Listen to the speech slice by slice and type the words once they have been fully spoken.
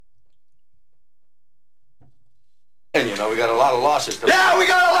You know, we got a lot of losses. Yeah, we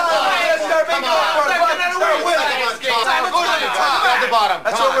got a lot of losses.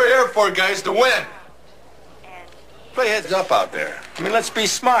 That's what we're here for, guys, to win. Play heads up out there. I mean, let's be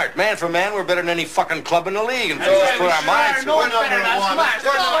smart. Man for man, we're better than any fucking club in the league. And just put our minds to it. We're number one.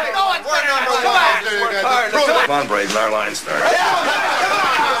 Come on, Braden, our line starts.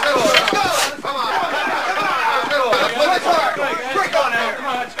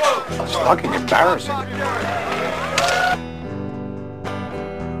 It's fucking embarrassing.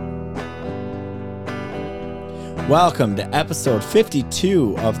 Welcome to episode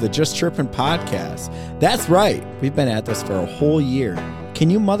 52 of the Just Chirpin' podcast. That's right, we've been at this for a whole year. Can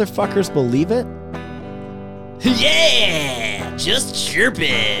you motherfuckers believe it? Yeah, just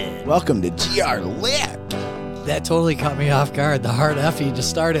chirping. Welcome to GR Lit. That totally caught me off guard. The hard F you just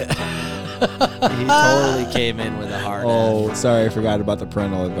started. He totally came in with a hard Oh, F. sorry, I forgot about the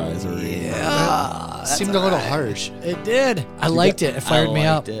parental advisory. Yeah, Seemed a little harsh. it did. I liked it. It fired me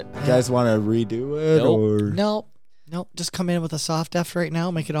up. It. You guys want to redo it? Nope. Or Nope. Just come in with a soft F right now.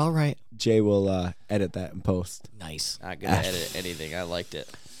 Make it all right. Jay will edit that and post. Nice. Not gonna edit anything. I liked it.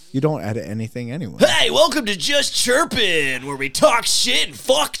 You don't edit anything anyway. Hey, welcome to Just Chirpin', where we talk shit and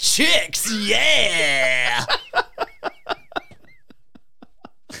fuck chicks. Yeah.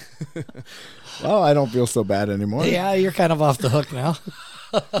 Well, I don't feel so bad anymore. Yeah, you're kind of off the hook now.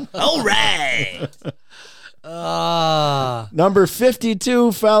 All right. Number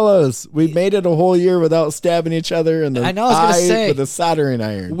 52, fellas. We made it a whole year without stabbing each other in the I know, I was gonna eye say. with a soldering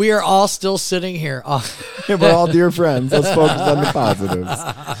iron. We are all still sitting here. Oh. We're all dear friends. Let's focus on the positives.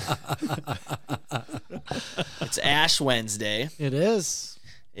 It's Ash Wednesday. It is.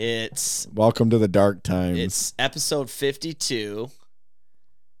 It's Welcome to the dark times. it's episode 52.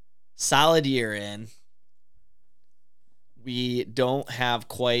 Solid year in. We don't have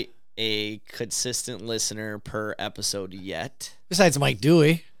quite a consistent listener per episode yet. Besides Mike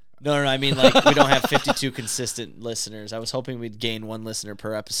Dewey. No, I mean, like, we don't have 52 consistent listeners. I was hoping we'd gain one listener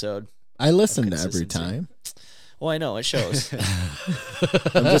per episode. I listen to every Consistency. time. Well, I know, it shows.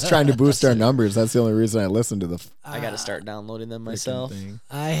 I'm just trying to boost our numbers. That's the only reason I listen to the I got to start downloading them freaking myself. thing.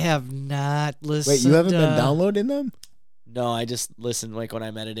 I have not listened. Wait, you haven't been downloading them? No, I just listen, like, when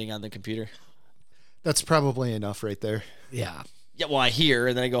I'm editing on the computer. That's probably enough right there. Yeah. Yeah, well, I hear,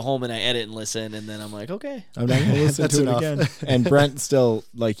 and then I go home and I edit and listen, and then I'm like, okay. I'm not going to listen That's to enough. it again. And Brent, still,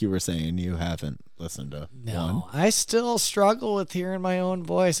 like you were saying, you haven't listened to No, one. I still struggle with hearing my own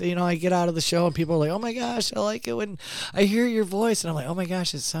voice. You know, I get out of the show and people are like, oh my gosh, I like it when I hear your voice. And I'm like, oh my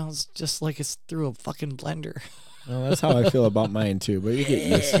gosh, it sounds just like it's through a fucking blender. Well, that's how I feel about mine, too. But you get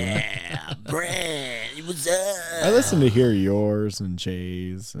used to it. Yeah, Brent, what's up? I listen to hear yours and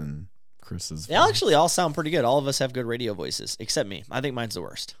Jay's and Chris's. They actually all sound pretty good. All of us have good radio voices, except me. I think mine's the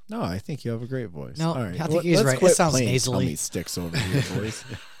worst. No, I think you have a great voice. No, All right. I think he's let's right. It quit sounds playing nasally. tummy sticks over your voice.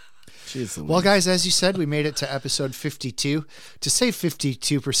 Jeez Louise. Well, guys, as you said, we made it to episode 52. To save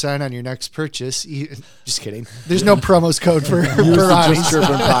 52% on your next purchase, just kidding. There's no promos code for Use the Just Piranhas.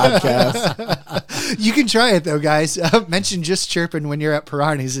 Chirpin podcast. You can try it, though, guys. Mention Just Chirpin when you're at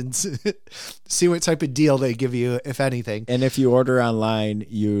Piranhas and see what type of deal they give you, if anything. And if you order online,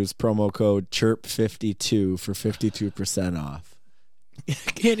 use promo code CHIRP52 for 52% off. I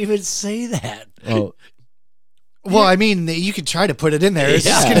can't even say that. Oh, Well, I mean, you could try to put it in there. It's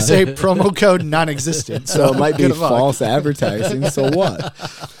just Yeah. going to say promo code non-existent. so it might be good luck. false advertising. So what?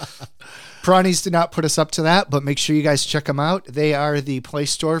 Piranhas did not put us up to that, but make sure you guys check them out. They are the Play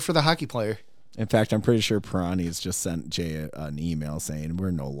Store for the hockey player. In fact, I'm pretty sure Piranhas just sent Jay an email saying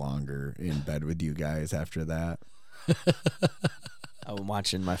we're no longer in bed with you guys after that. I'm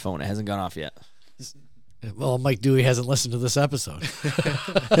watching my phone. It hasn't gone off yet. Well, Mike Dewey hasn't listened to this episode.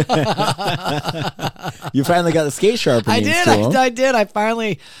 You finally got the skate sharpening. I did. I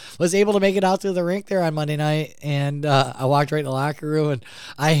finally was able to make it out to the rink there on Monday night, and I walked right in the locker room, and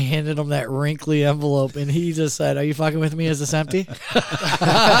I handed him that wrinkly envelope, and he just said, "Are you fucking with me? Is this empty?"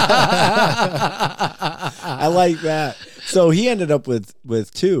 I like that. So he ended up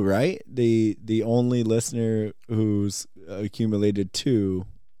with two, right? The only listener who's accumulated 2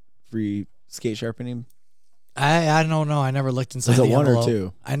 free skate sharpening. I don't know. I never looked inside Was it the one or envelope.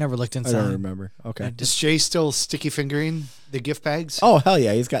 2? I never looked I inside. don't remember. Okay. Is Jay still sticky fingering the gift bags? Oh hell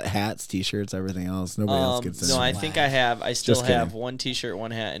yeah, he's got hats, t-shirts, everything else. Nobody else gets No, it. I think I have. I still Just have kidding. 1 t-shirt,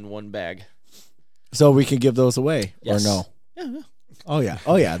 1 hat, and 1 bag. So we can give those away Yes. or no? Yeah.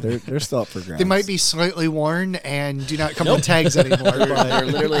 Oh yeah, they're still up for grabs. They might be slightly worn and do not come with tags anymore. They're But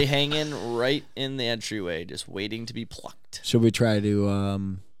literally hanging right in the entryway, just waiting to be plucked. Should we try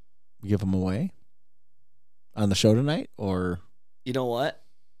to give them away on the show tonight, or You know what?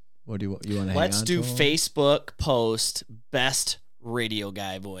 What do you want to hang Let's on do to? Facebook post best radio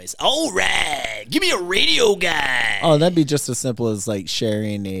guy voice. All right, give me a radio guy. Oh, that'd be just as simple as like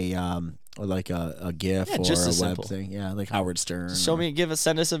sharing a like a GIF Yeah, or just a as web simple. thing. Yeah, like Howard Stern. Show me,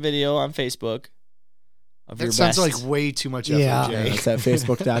 send us a video on Facebook of your That sounds best. like way too much effort, Yeah. Yeah, Jay. it's at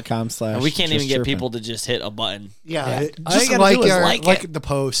facebook.com/. And we can't even just get chirping. people to just hit a button. Yeah, Yeah. All just you gotta do is like like it. the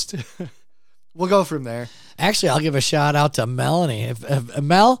post. We'll go from there. Actually, I'll give a shout out to Melanie. If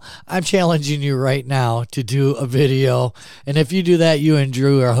Mel, I'm challenging you right now to do a video, and if you do that, you and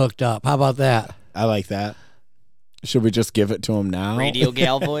Drew are hooked up. How about that? I like that. Should we just give it to him now? Radio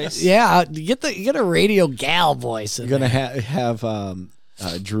gal voice. Yeah, get a radio gal voice. In You're gonna there.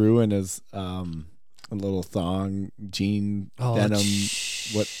 have Drew and his little thong jean denim.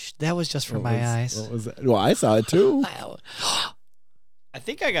 What That was just for what my was- eyes. What was that? Well, I saw it too. I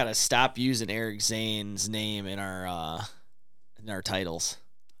think I gotta stop using Eric Zane's name in our titles.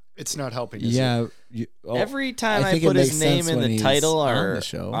 It's not helping. Is it? Yeah. Every time I think put it his makes name sense in when the he's title, on our the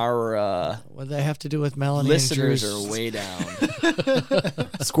show. What does that have to do with Melanie listeners and Drew's? are way down.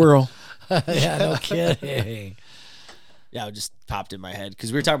 Squirrel. Yeah, no kidding. Yeah, it just popped in my head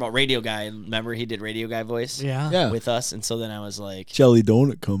because we were talking about Radio Guy. And remember, he did Radio Guy voice Yeah. with us, and so then I was like, Jelly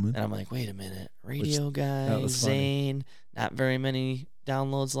donut coming. and I'm like, wait a minute, Radio Guy, that was funny. Zane, not very many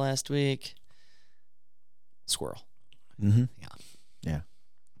downloads last week. Squirrel. Mm-hmm.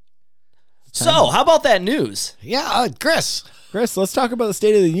 So, how about that news? Yeah, Chris. Chris, let's talk about the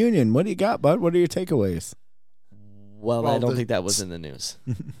State of the Union. What do you got, bud? What are your takeaways? Well, Well, I don't the- think that was in the news.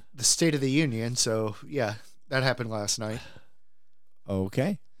 The State of the Union. So yeah, that happened last night.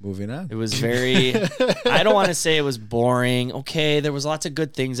 Okay, moving on. It was very. I don't want to say it was boring. Okay, there was lots of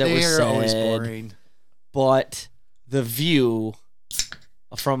good things that were They said. are always boring. But the view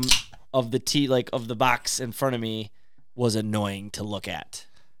from of the box in front of me was annoying to look at.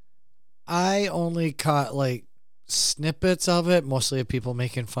 I only caught like snippets of it, mostly of people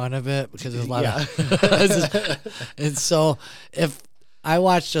making fun of it because there's a lot of. And so if I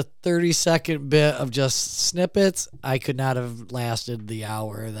watched a 30-second bit of just snippets, I could not have lasted the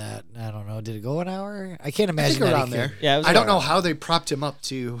hour that, I don't know, did it go an hour? I can't I imagine think that around he there. could. Yeah, it was I don't around. know how they propped him up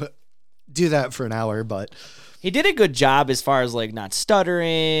to do that for an hour, but He did a good job as far as like not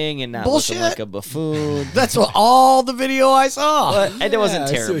stuttering and not Bullshit. looking like a buffoon. That's what all the video I saw. But and it wasn't I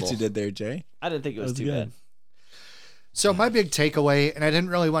see terrible. what you did there, Jay. I didn't think it was That was too good. bad. so my big takeaway, and I didn't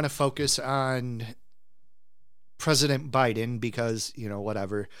really want to focus on President Biden because,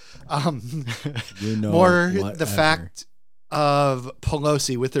 whatever. You know, More the whatever. fact of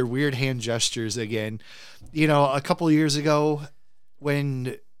Pelosi with her weird hand gestures again. A couple years ago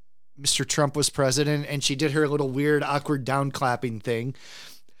when Mr. Trump was president and she did her little weird, awkward down clapping thing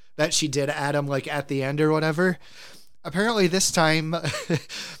that she did at him like at the end or whatever. Apparently this time,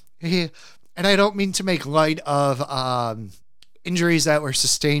 and I don't mean to make light of injuries that were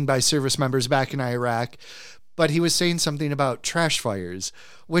sustained by service members back in Iraq, but he was saying something about trash fires,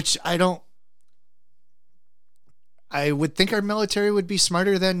 which I would think our military would be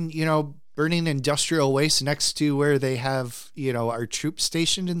smarter than, burning industrial waste next to where they have, our troops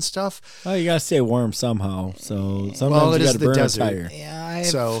stationed and stuff. Oh, you gotta stay warm somehow. So Well, sometimes it you is gotta the burn desert. a tire. Yeah,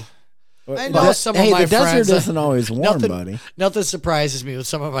 So I know But- some of hey, my the desert friends- isn't always warm, nothing, buddy. Nothing surprises me with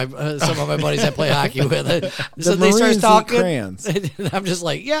some of my buddies I play hockey with. So The they start Marines eat talking. crayons. And I'm just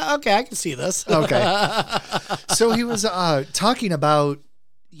like, yeah, okay, I can see this. Okay. So he was talking about,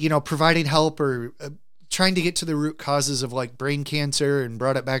 providing help or trying to get to the root causes of like brain cancer and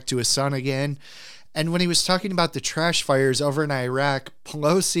brought it back to his son again. And when he was talking about the trash fires over in Iraq,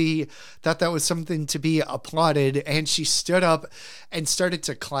 Pelosi thought that was something to be applauded. And she stood up and started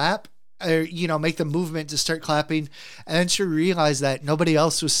to clap. Or, make the movement to start clapping. And then she realized that nobody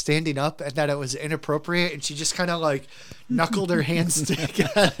else was standing up and that it was inappropriate. And she just kind of like knuckled her hands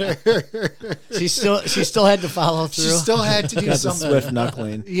together. She still had to follow through. She still had to do Got the something. swift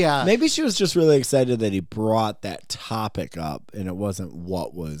knuckling. Yeah. Maybe she was just really excited that he brought that topic up, and it wasn't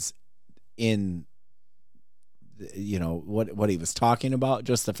what was in, what he was talking about.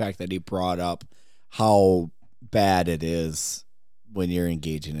 Just the fact that he brought up how bad it is when you're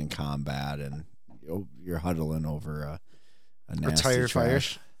engaging in combat and you're huddling over a nasty tire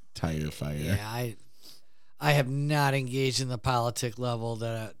trash tire fire. Yeah, I have not engaged in the politic level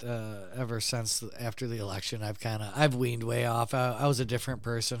that ever since after the election. I've weaned way off. I was a different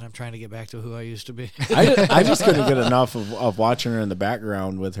person. I'm trying to get back to who I used to be. I just couldn't get enough of watching her in the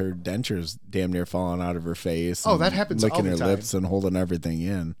background with her dentures damn near falling out of her face. Oh, and that happens licking all the her time. lips and holding everything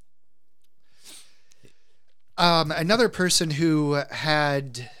in. Another person who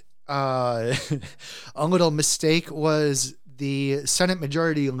had a little mistake was the Senate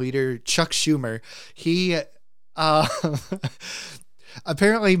Majority Leader, Chuck Schumer, he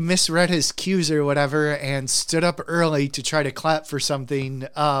apparently misread his cues or whatever and stood up early to try to clap for something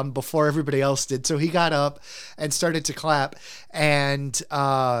before everybody else did. So he got up and started to clap and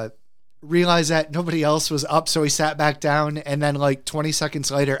realized that nobody else was up, so he sat back down, and then like 20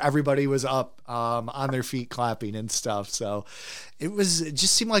 seconds later everybody was up on their feet clapping and stuff. So it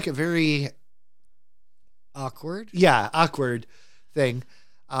just seemed like a very Awkward. awkward thing.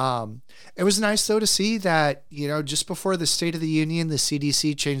 It was nice though to see that, just before the State of the Union, the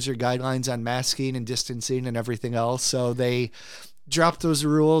CDC changed their guidelines on masking and distancing and everything else, so they dropped those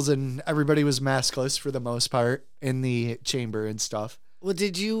rules and everybody was maskless for the most part in the chamber and stuff. Well,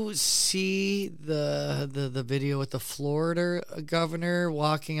 did you see the video with the Florida governor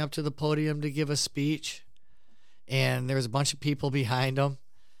walking up to the podium to give a speech? And there was a bunch of people behind him.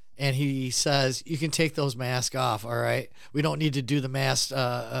 And he says, you can take those masks off, all right? We don't need to do the mask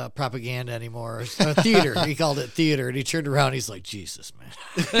propaganda anymore. Theater. He called it theater. And he turned around. He's like, Jesus, man.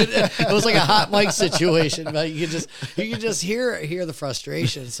 It was like a hot mic situation. But you can just hear the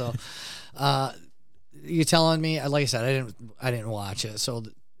frustration. So you're telling me, like I said, I didn't watch it. So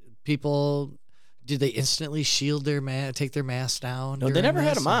people, did they instantly shield their take their masks down? No, they never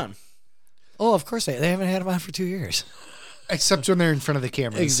had them on. Oh, of course they haven't had them on for 2 years. Except when they're in front of the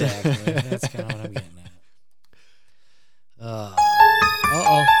cameras. Exactly. That's kind of what I'm getting at.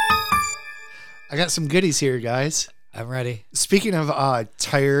 Uh-oh. I got some goodies here, guys. I'm ready. Speaking of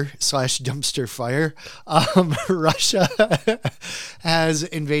tire/dumpster fire, Russia has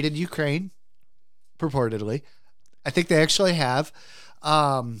invaded Ukraine, purportedly. I think they actually have.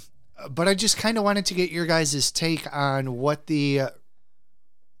 But I just kind of wanted to get your guys' take on what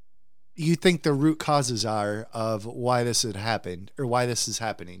you think the root causes are of why this had happened or why this is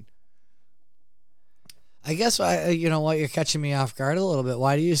happening. I guess you know what, you're catching me off guard a little bit.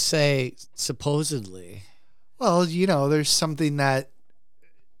 Why do you say supposedly? Well, there's something that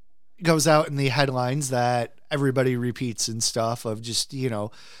goes out in the headlines that everybody repeats and stuff of just,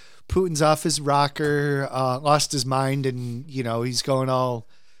 Putin's off his rocker, lost his mind, and, he's going all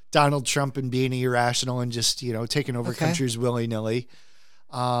Donald Trump and being irrational and just, taking over countries willy-nilly.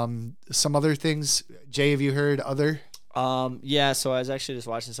 Some other things. Jay, have you heard other? Yeah, so I was actually just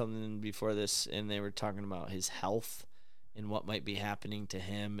watching something before this, and they were talking about his health and what might be happening to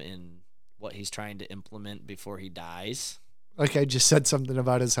him and what he's trying to implement before he dies. Like I just said something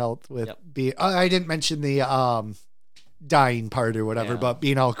about his health with I didn't mention the dying part or whatever, but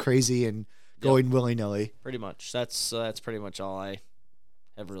being all crazy and going willy-nilly. Pretty much. That's pretty much all I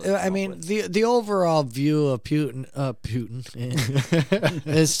have really. I mean, the overall view of Putin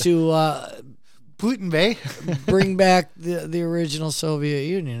is to Putin Bay bring back the original Soviet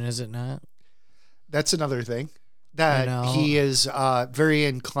Union, is it not? That's another thing. That he is very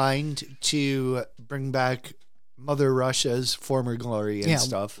inclined to bring back Mother Russia's former glory and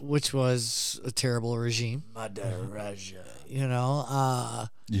stuff. Which was a terrible regime. Mother Russia. You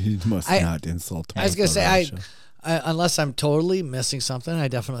must not insult I was going to say, unless I'm totally missing something, I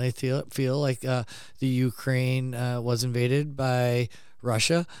definitely feel like the Ukraine was invaded by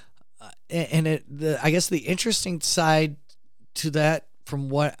Russia. And I guess the interesting side to that, from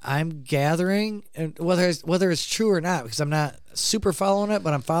what I'm gathering, and whether it's true or not, because I'm not super following it,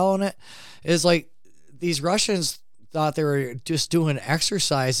 but I'm following it, is like these Russians thought they were just doing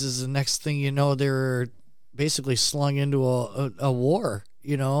exercises. The next thing you know, they were basically slung into a war,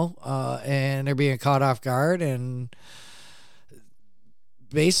 and they're being caught off guard and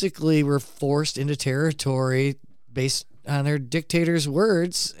basically were forced into territory based on their dictator's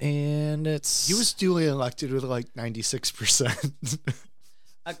words. And he was duly elected with like 96%.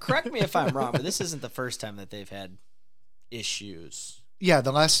 Correct me if I'm wrong, but this isn't the first time that they've had issues. Yeah,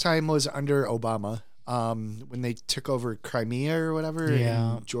 the last time was under Obama, when they took over Crimea or whatever,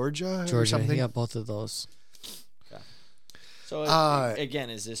 in Georgia or something. Yeah, both of those. Okay. So again,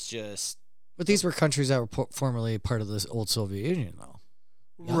 is this just? But these were countries that were formerly part of the old Soviet Union, though.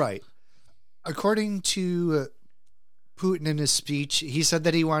 Yeah. Right. According to Putin in his speech, he said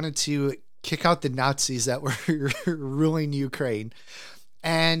that he wanted to kick out the Nazis that were ruling Ukraine.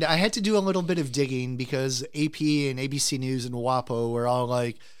 And I had to do a little bit of digging because AP and ABC News and WAPO were all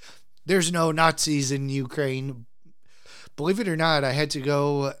like, there's no Nazis in Ukraine. Believe it or not, I had to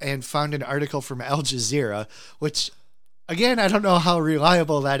go and found an article from Al Jazeera, which, again, I don't know how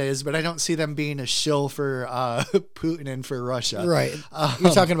reliable that is, but I don't see them being a shill for Putin and for Russia. Right.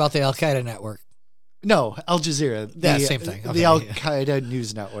 You're talking about the Al-Qaeda network. No, Al Jazeera. Yeah, same thing. The Al-Qaeda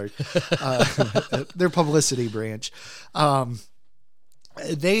news network. Their publicity branch.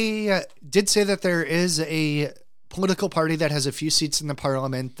 They did say that there is a political party that has a few seats in the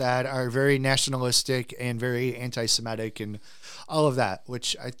parliament that are very nationalistic and very anti-Semitic and all of that,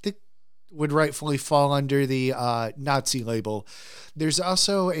 which I think would rightfully fall under the Nazi label. There's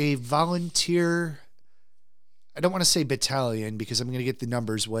also a volunteer, I don't want to say battalion because I'm going to get the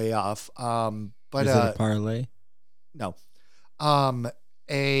numbers way off. But Is it a parlay? no.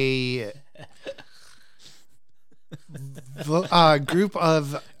 A group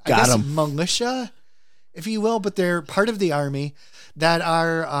of, I Got guess, 'em. militia, if you will, but they're part of the army that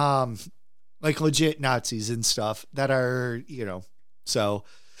are like legit Nazis and stuff that are, so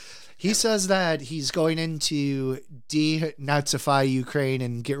he says that he's going in to denazify Ukraine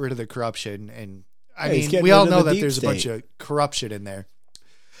and get rid of the corruption. And I Yeah, he's mean, getting we all rid of know the that deep there's a bunch state. of corruption in there.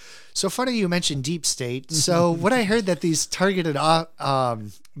 So funny you mentioned deep state. So what I heard that these targeted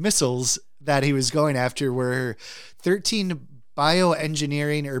missiles that he was going after were 13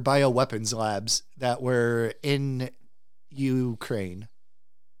 bioengineering or bioweapons labs that were in Ukraine.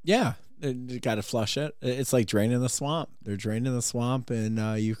 Yeah, they got to flush it. It's like draining the swamp. They're draining the swamp in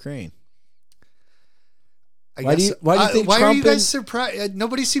Ukraine. Why do you think why are Trump you guys surprised?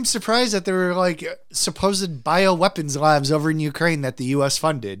 Nobody seems surprised that there were like supposed bioweapons labs over in Ukraine that the U.S.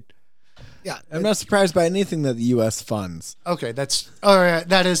 funded. Yeah, I'm not surprised by anything that the U.S. funds. Okay, that's all right.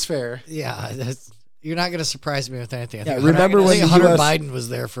 That is fair. yeah. You're not going to surprise me with anything. I Yeah, think remember I when think the Hunter US Biden was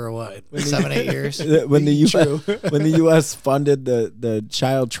there for what, 7-8 years? When the U.S. when the U.S. funded the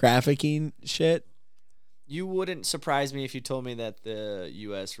child trafficking shit. You wouldn't surprise me if you told me that the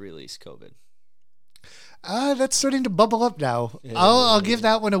U.S. released COVID. That's starting to bubble up now. I'll give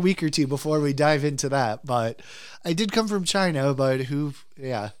that one a week or two before we dive into that. But I did come from China, but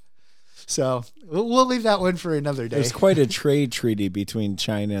yeah. So we'll leave that one for another day. There's quite a trade treaty between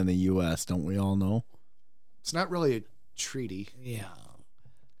China and the U.S., don't we all know? It's not really a treaty. Yeah.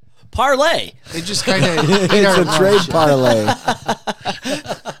 Parlay. They just kind of It's a trade parlay.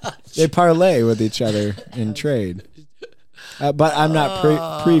 They parlay with each other in trade. But I'm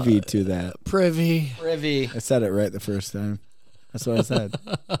not privy to that. Privy. I said it right the first time. That's what I said.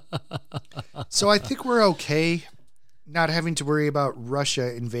 So I think we're okay not having to worry about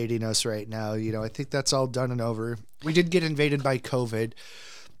Russia invading us right now. I think that's all done and over. We did get invaded by COVID,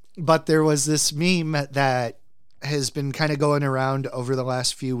 but there was this meme that has been kind of going around over the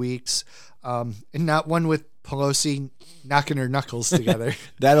last few weeks, and not one with Pelosi knocking her knuckles together.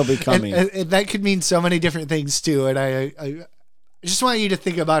 That'll be coming. And that could mean so many different things too. And I just want you to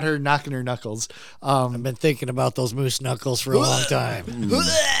think about her knocking her knuckles. I've been thinking about those moose knuckles for a long time.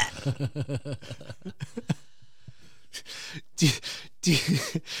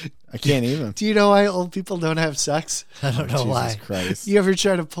 I can't even. Do you know why old people don't have sex? I don't know Jesus why. Christ. You ever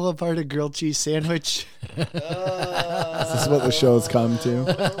try to pull apart a grilled cheese sandwich? This is what the show's come to.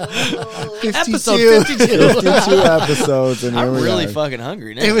 52. Episode 52. 52 episodes, and here I'm we really are. fucking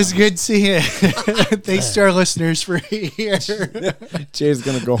hungry now. It was good seeing it. Thanks to our listeners for here. Jay's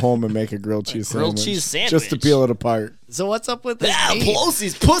gonna go home and make a grilled cheese Grilled sandwich. cheese sandwich. Just to peel it apart. So what's up with this? Ah, meme?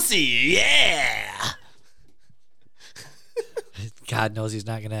 Pelosi's pussy. Yeah. God knows he's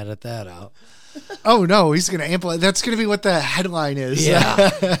not going to edit that out. Oh no, he's gonna amplify. That's gonna be what the headline is. Yeah.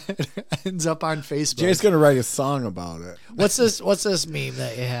 Ends up on Facebook. Jay's gonna write a song about it. What's this meme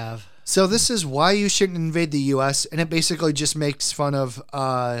that you have? So this is why you shouldn't invade the U.S., and it basically just makes fun of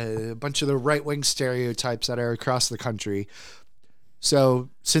a bunch of the right-wing stereotypes that are across the country. So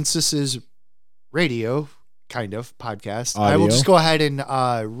since this is radio, kind of, podcast, I will Audio. just go ahead and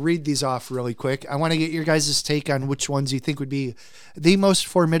read these off really quick. I want to get your guys' take on which ones you think would be the most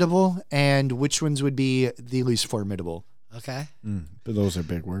formidable and which ones would be the least formidable. Okay. But those are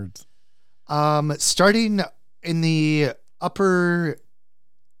big words. Starting in the upper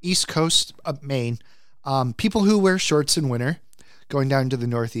East Coast of Maine, people who wear shorts in winter, going down to the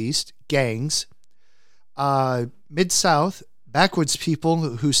Northeast, gangs. Mid-South, backwoods people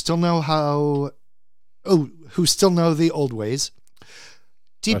who still know who still know the old ways.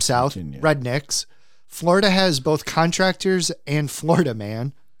 Deep West South, Virginia. rednecks. Florida has both contractors and Florida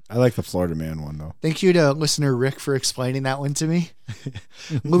man. I like the Florida man one though. Thank you to listener Rick for explaining that one to me.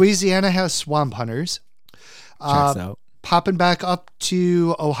 Louisiana has swamp hunters. Checks out. Popping back up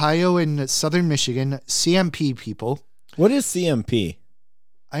to Ohio and southern Michigan, CMP people. What is CMP?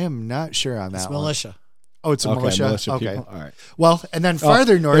 I am not sure on that It's one. militia. Oh, it's a militia. Okay. people. All right. Well, and then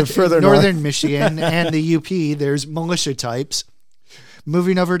farther north, further in north. northern Michigan and the UP, there's militia types.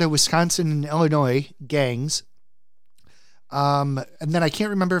 Moving over to Wisconsin and Illinois, gangs. And then I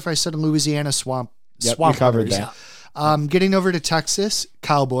can't remember if I said Louisiana swamp Yep, swamp you covered hunters. that. Getting over to Texas,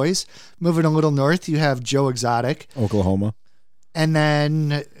 cowboys. Moving a little north, you have Joe Exotic. Oklahoma. And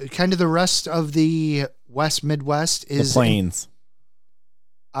then kind of the rest of the West Midwest The is plains.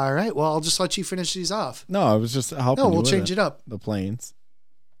 All right. Well, I'll just let you finish these off. No, I was just helping. No, you we'll with change it up. The plains.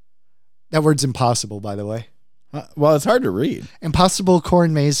 That word's impossible, by the way. Well, it's hard to read. Impossible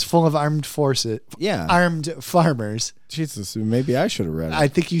corn maze full of armed forces. Yeah. Armed farmers. Jesus, maybe I should have read it. I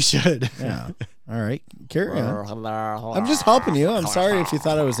think you should. Yeah. All right. Carry on. I'm just helping you. I'm sorry if you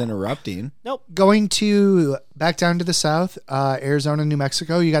thought I was interrupting. Nope. Going to back down to the south, Arizona, New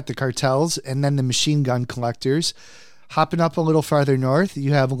Mexico, you got the cartels and then the machine gun collectors. Hopping up a little farther north,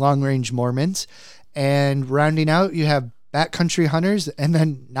 you have long range Mormons. And rounding out, you have backcountry hunters and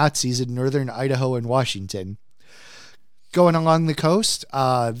then Nazis in northern Idaho and Washington. Going along the coast,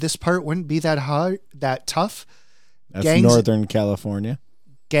 this part wouldn't be that tough. That's Gangs- Northern California.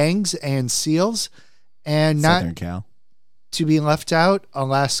 Gangs and SEALs. And not Southern Cal. to be left out,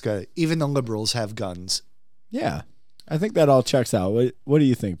 Alaska. Even the liberals have guns. Yeah. I think that all checks out. What do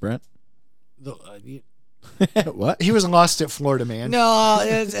you think, Brent? What? He was lost at Florida, man. No,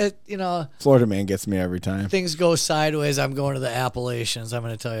 it's Florida man gets me every time. things go sideways. I'm going to the Appalachians. I'm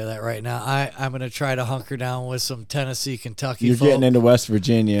going to tell you that right now. I'm going to try to hunker down with some Tennessee, Kentucky. You're folk. getting into West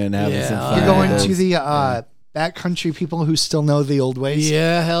Virginia and having Yeah, some fun. You're going to with the those. backcountry people who still know the old ways.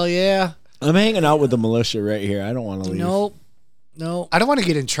 Yeah, hell yeah. I'm hanging out with the militia right here. I don't want to leave. Nope. I don't want to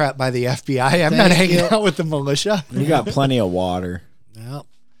get entrapped by the FBI. I'm not Thank hanging you. out with the militia. We got plenty of water. Nope.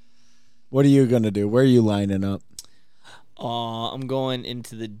 What are you going to do? Where are you lining up? I'm going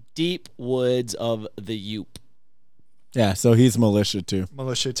into the deep woods of the Yup. Yeah, so he's militia too.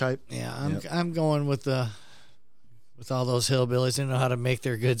 Militia type. Yeah, I'm going with all those hillbillies. They know how to make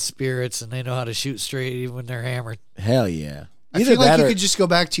their good spirits, and they know how to shoot straight even when they're hammered. Hell yeah. I feel like you could just go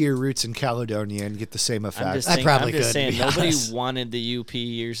back to your roots in Caledonia and get the same effect. I probably I'm just could, saying, to be nobody honest. wanted the UP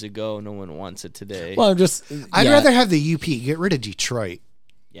years ago. No one wants it today. Well, I'm just. I'd yeah. rather have the UP. Get rid of Detroit.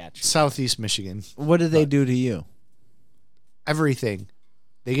 Yeah, true. Southeast Michigan. What did they do to you? Everything.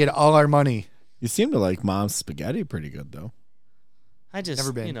 They get all our money. You seem to like mom's spaghetti pretty good though. I just,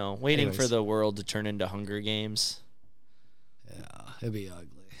 Never been. waiting Anyways. for the world to turn into Hunger Games. Yeah, it'd be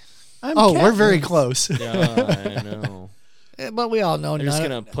ugly. We're very close. Yeah, I know. But we all know They're just none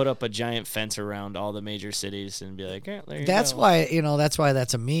gonna put up a giant fence around all the major cities and be like, there you That's go. why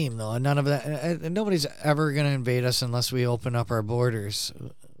that's a meme though. None of that. And nobody's ever gonna invade us unless we open up our borders.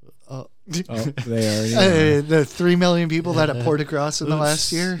 Oh, they already are. The 3 million people that it poured across in the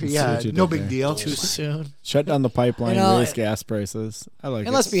last year. Let's see Yeah, what you no did big there. deal. Too soon. Shut down the pipeline, You know, raise gas prices. I like And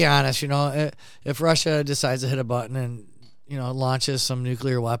it. let's be honest, if Russia decides to hit a button and launches some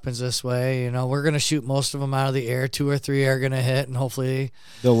nuclear weapons this way, we're gonna shoot most of them out of the air. 2 or 3 are gonna hit, and hopefully,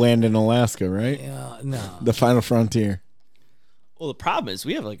 They'll land in Alaska, right? no. The final frontier. Well, the problem is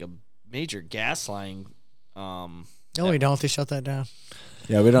we have like a major gas line. No, we don't. They shut that down.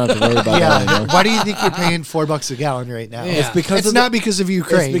 Yeah, we don't have to worry about that Yeah. anymore. Why do you think you're paying $4 a gallon right now? Yeah. It's because it's of the- not because of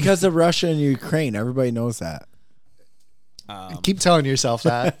Ukraine. It's because of Russia and Ukraine. Everybody knows that. Keep telling yourself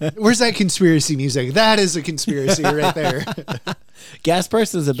that. Where's that conspiracy music? That is a conspiracy right there. Gas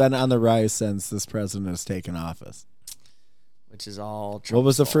prices have been on the rise since this president has taken office. Which is all Trump's What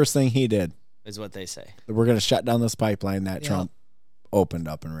was the fault, first thing he did? is what they say. We're going to shut down this pipeline that Yeah. Trump opened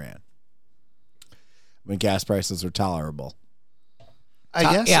up and ran. When gas prices were tolerable. I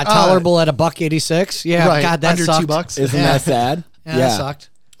guess. Yeah, tolerable at $1.86. Yeah, Right. God, that Under sucked. $2. Isn't Yeah. that sad? Yeah, that sucked.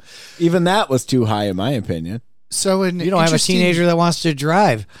 Even that was too high in my opinion. So You don't have a teenager that wants to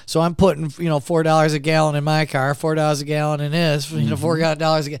drive, so I'm putting $4 a gallon in my car, $4 a gallon in his, $4 a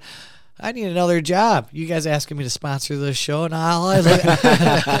gallon. I need another job. You guys asking me to sponsor this show, and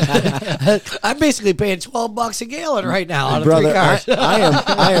I'm basically paying $12 a gallon right now out of Brother, 3 cars.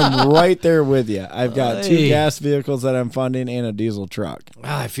 I am right there with you. I've got 2 Hey. gas vehicles that I'm funding and a diesel truck.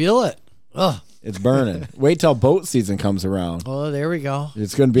 I feel it. Oh, It's burning. Wait till boat season comes around. well, there we go.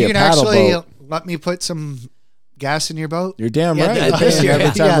 It's going to be You a can paddle actually boat. let me put some gas in your boat? You're damn Yeah, right. You're this paying year.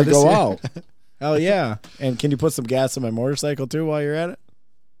 every time Yeah, we this go year. out. Hell yeah. And can you put some gas in my motorcycle too while you're at it?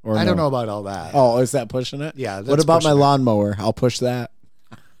 Or I don't no? know about all that. Oh, is that pushing it? Yeah, What that's about my pushing it. lawnmower? I'll push that.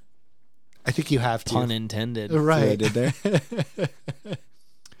 I think you have to. Pun intended. See what I Right. did there?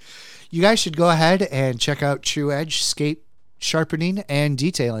 You guys should go ahead and check out True Edge Skate Sharpening and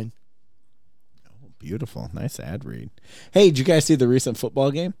Detailing. Beautiful. Nice ad read. Hey, did you guys see the recent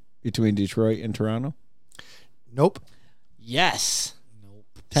football game between Detroit and Toronto? Nope. Yes.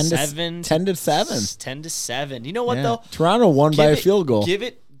 10 to 7. 10 to 7. You know what Yeah. though? Toronto won by a field goal. Give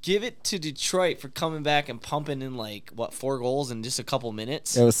it to Detroit for coming back and pumping in 4 goals in just a couple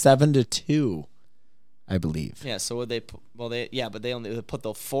minutes. It was 7-2, I believe. Yeah. So would they? But they only put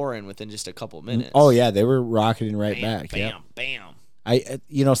the 4 in within just a couple minutes. Oh yeah, they were rocketing right Bam, back. bam, Yeah. bam.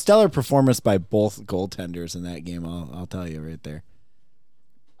 Stellar performance by both goaltenders in that game. I'll tell you right there.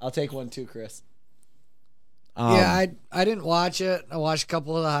 I'll take one too, Chris. Yeah, I didn't watch it. I watched a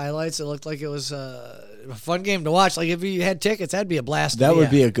couple of the highlights. It looked like it was a fun game to watch. Like if you had tickets, that'd be a blast. That would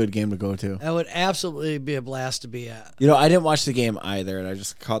be a good game to go to. That would absolutely be a blast to be at. I didn't watch the game either, and I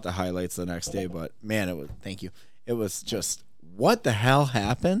just caught the highlights the next day. But man, it was. Thank you. It was just what the hell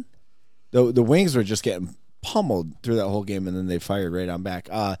happened? The Wings were just getting pummeled through that whole game, and then they fired right on back.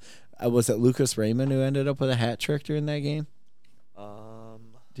 Was it Lucas Raymond who ended up with a hat trick during that game?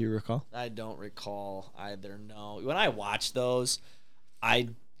 Do you recall? I don't recall either. No, when I watch those,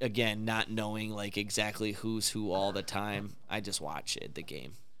 again not knowing like exactly who's who all the time. I just watch the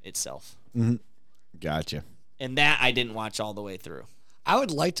game itself. Mm-hmm. Gotcha. And that I didn't watch all the way through. I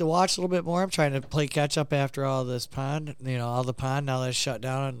would like to watch a little bit more. I'm trying to play catch up after all this pond. All the pond now that it's shut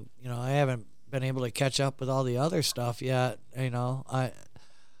down, and I haven't been able to catch up with all the other stuff yet. I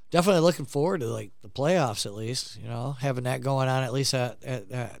definitely looking forward to like the playoffs at least. Having that going on at least at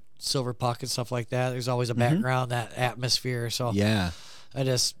Silver Puck and stuff like that. There's always a background, that atmosphere. So yeah,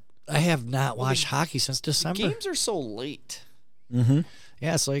 I have not watched hockey since December. Games are so late. Mm-hmm.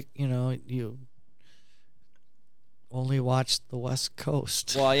 Yeah, it's like you only watch the West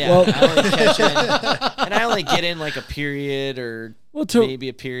Coast. Well, yeah, I only catch in, and I only get in like a period or maybe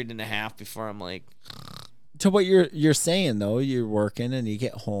a period and a half before I'm like. To what you're saying though, you're working and you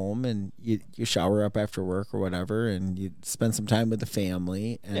get home and you shower up after work or whatever, and you spend some time with the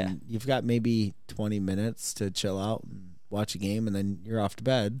family, and you've got maybe 20 minutes to chill out and watch a game, and then you're off to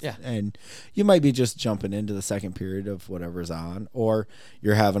bed. Yeah. And you might be just jumping into the second period of whatever's on, or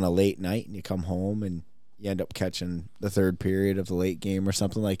you're having a late night and you come home and you end up catching the third period of the late game or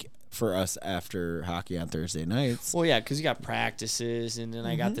something, like for us after hockey on Thursday nights. Well, yeah, because you got practices, and then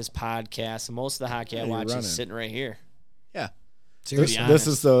I got this podcast, and most of the hockey I watch running. is sitting right here. Yeah. Seriously. This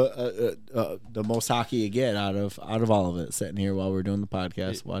is the most hockey you get out of all of it, sitting here while we're doing the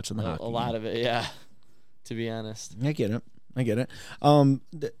podcast, watching the hockey. A lot of it, yeah, to be honest. I get it.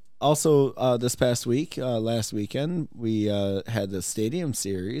 Also, this past week, last weekend, we had the Stadium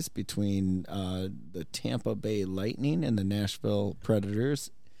Series between the Tampa Bay Lightning and the Nashville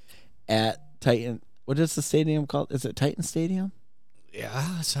Predators at Titan. What is the stadium called? Is it Titan Stadium?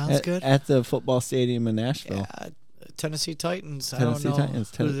 Yeah, sounds good. At the football stadium in Nashville. Yeah, Tennessee Titans. Tennessee I don't know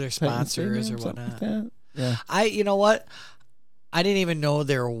Titans. who their sponsor is or something whatnot. like that. You know what? I didn't even know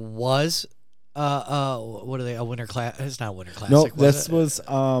there was what are they? A winter class? It's not a winter classic. No, this was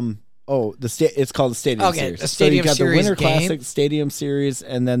it's called the Stadium Series. A Stadium so you got Series the Winter game. Classic, Stadium Series,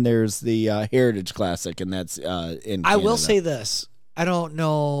 and then there's the Heritage Classic, and that's in Canada. I will say this. I don't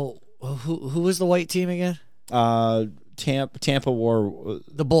know who was the white team again? Tampa wore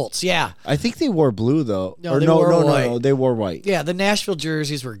The Bolts. Yeah. I think they wore blue though. No, they wore white. No, they wore white. Yeah, the Nashville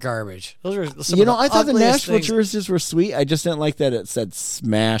jerseys were garbage. Those are some I thought the ugliest Nashville things. jerseys were sweet. I just didn't like that it said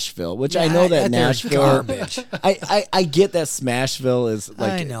Smashville, which I Yeah, know that they're Nashville garbage. I get that Smashville is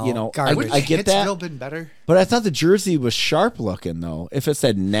like I know, I garbage. get that. Hitsville been better? But I thought the jersey was sharp looking though. If it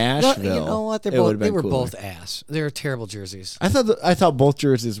said Nashville, You know what? it would've They been were cooler. both ass. They were terrible jerseys. I thought both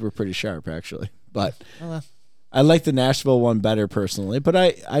jerseys were pretty sharp actually, but Well, I like the Nashville one better personally. But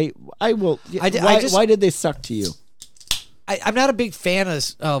I will. Why did they suck to you? I'm not a big fan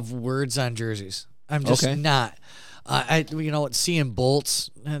of words on jerseys. I'm just Okay. not. Seeing bolts,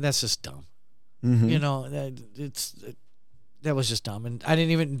 that's just dumb. Mm-hmm. That was just dumb, and I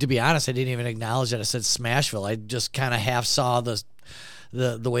didn't even, to be honest, I didn't even acknowledge that it said Smashville. I just kind of half saw the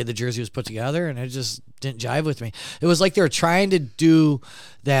way the jersey was put together, and it just didn't jive with me. It was like they were trying to do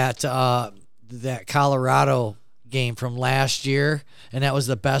that Colorado game from last year, and that was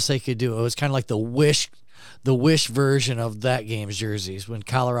the best they could do. It was kind of like the wish version of that game's jerseys. When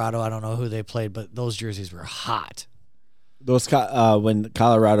Colorado, I don't know who they played, but those jerseys were hot. Those when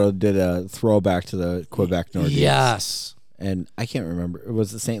Colorado did a throwback to the Quebec Nordiques. Yes. And I can't remember.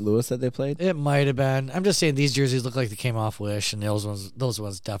 Was it St. Louis that they played? It might have been. I'm just saying these jerseys look like they came off Wish, and those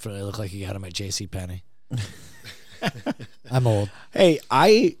ones definitely look like you got them at JCPenney. I'm old. Hey,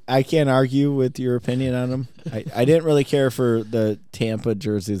 I can't argue with your opinion on them. I didn't really care for the Tampa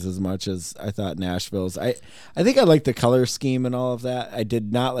jerseys as much as I thought Nashville's. I think I liked the color scheme and all of that. I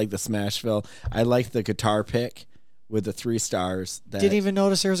did not like the Smashville. I liked the guitar pick with the 3 stars. Didn't even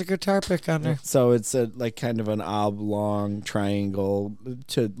notice there was a guitar pick on there. So it's like kind of an oblong triangle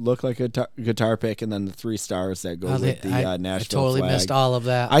to look like a guitar pick, and then the 3 stars that go with the Nashville I totally flag. missed all of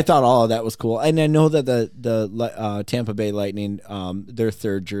that. I thought all of that was cool, and I know that the Tampa Bay Lightning, their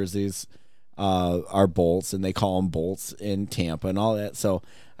third jerseys are bolts, and they call them bolts in Tampa and all that. So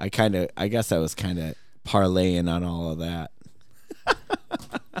I guess I was kind of parlaying on all of that.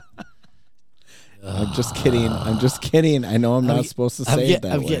 I'm just kidding. I'm just kidding. I know I'm not supposed to say it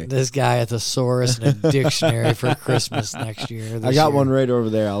that I'm way. getting this guy a thesaurus and a dictionary for Christmas next year. I got one right over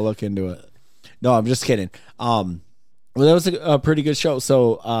there. I'll look into it. No, I'm just kidding. Well, that was a pretty good show.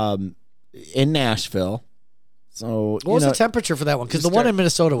 So, in Nashville. So, What was the temperature for that one? Because the one in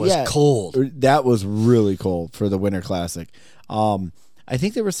Minnesota was cold. That was really cold for the Winter Classic. I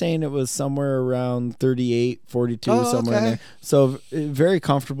think they were saying it was somewhere around 38, 42, somewhere in there. So very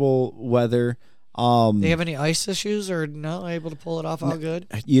comfortable weather. They have any ice issues or not able to pull it off all good?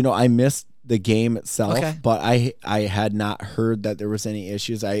 You know, I missed the game itself, Okay. but I had not heard that there was any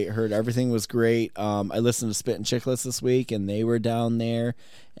issues. I heard everything was great. I listened to Spit and Chicklets this week, and they were down there,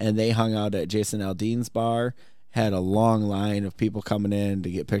 and they hung out at Jason Aldean's bar. Had a long line of people coming in to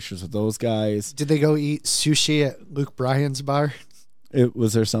get pictures with those guys. Did they go eat sushi at Luke Bryan's bar?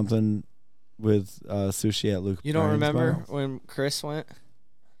 Was there something with sushi at Luke? You don't Bryan's remember bar? when Chris went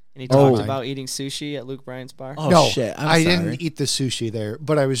and he talked about eating sushi at Luke Bryan's bar? Oh no, shit! I sorry. didn't eat the sushi there,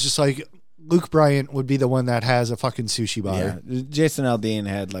 but I was just like, Luke Bryan would be the one that has a fucking sushi bar. Yeah, Jason Aldean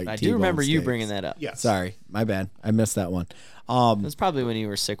had like. I T-bone do remember you steaks. bringing that up. Yes. Sorry, my bad. I missed that one. It was probably when you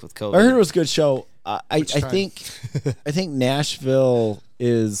were sick with COVID. I heard it was a good show. I time? think Nashville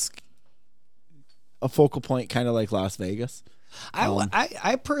is a focal point, kind of like Las Vegas.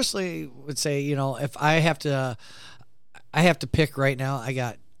 I personally would say, you know, if I have to pick right now, I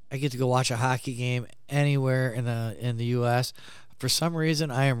get to go watch a hockey game anywhere in the U.S. For some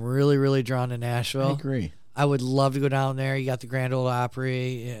reason, I am really, really drawn to Nashville. I agree. I would love to go down there. You got the Grand Ole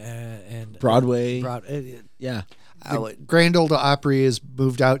Opry and Broadway. Yeah. Grand Ole Opry has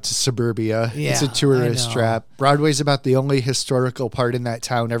moved out to suburbia. It's a Yeah, tourist I know. trap. Broadway's about the only historical part in that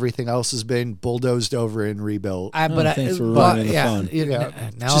town. Everything else has been bulldozed over and rebuilt. thanks for ruining the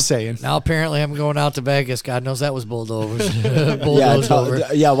fun. Now, Just saying. Now apparently I'm going out to Vegas. God knows that was bulldozed. Yeah, bulldozed over.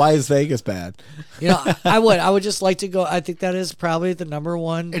 yeah. Why is Vegas bad? You know, I would just like to go. I think that is probably the number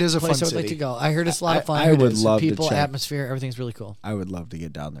one. It is a place fun I would like city. to go. I heard it's a lot of fun. I would It is. love to people, check. atmosphere, everything's really cool. I would love to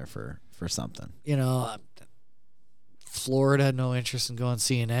get down there for something. You know, Florida had no interest in going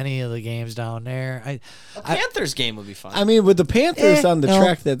seeing any of the games down there. A Panthers game would be fun. I mean, with the Panthers on the no.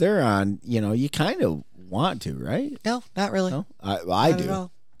 track that they're on, you know, you kind of want to, right? No, not really. No, I Not at do.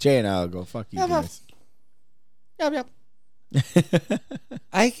 all. Jay and I'll go. Fuck you guys. Yep.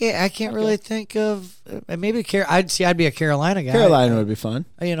 I can't really think of maybe I'd be a Carolina guy. Carolina would be fun,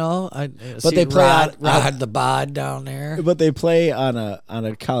 You know, But they play Rod the Bod down there. but they play on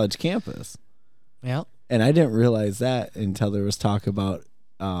a college campus. Yeah. And I didn't realize that until there was talk about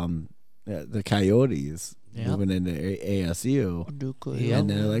the Coyotes moving into ASU. Yeah. And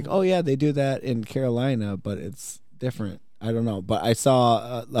they're like, oh, yeah, they do that in Carolina, but it's different. I don't know. But I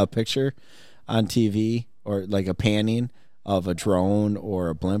saw a picture on TV or like a panning of a drone or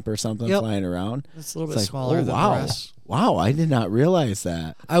a blimp or something flying around. It's a little It's bit smaller than wow. the rest. Wow, I did not realize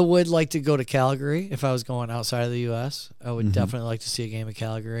that. I would like to go to Calgary if I was going outside of the U.S. I would definitely like to see a game of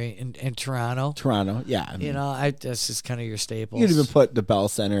Calgary and Toronto. Toronto, yeah. I mean, You know, that's just kind of your staples. you could even put the Bell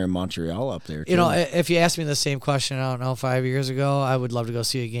Center in Montreal up there, too. You know, if you asked me the same question, I don't know, 5 years ago, I would love to go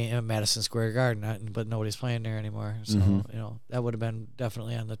see a game at Madison Square Garden, but nobody's playing there anymore. So, you know, that would have been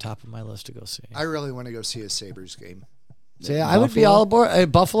definitely on the top of my list to go see. I really want to go see a Sabres game. So yeah, I would be all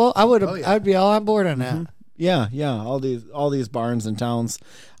aboard. Buffalo, I would. yeah. I'd be all on board on that. Yeah, all these barns and towns.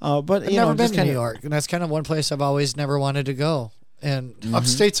 But I've you never know, been just to kind New of York, and that's kind of one place I've always never wanted to go. And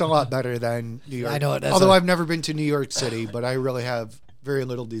Upstate's a lot better than New York. I know it is. Although I've never been to New York City, but I really have very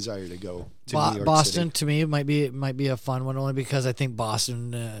little desire to go to New York Boston City. to me might be a fun one only because I think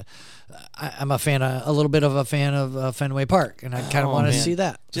Boston. I'm a little bit of a fan of Fenway Park, and I kind of want to man. see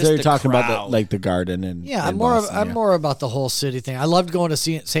that. Just they're the talking about crowd. the garden and Yeah, in I'm Boston, more about the whole city thing. I loved going to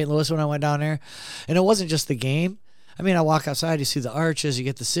St. Louis when I went down there, and it wasn't just the game. I mean, I walk outside, you see the arches, you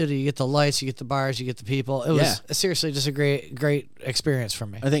get the city, you get the lights, you get the bars, you get the people. It was seriously just a great experience for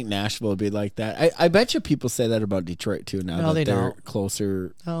me. I think Nashville would be like that. I bet you people say that about Detroit too now No, that they they're don't.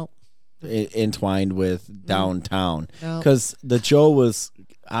 closer No, entwined with downtown. No. Because the Joe was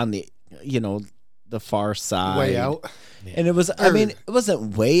on the the far side, Way out. and it was. I mean, it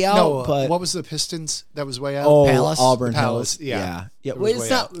wasn't way out, No, but what was the Pistons that was way out? Palace? Auburn The Palace, Hills. yeah. yeah. It Well, was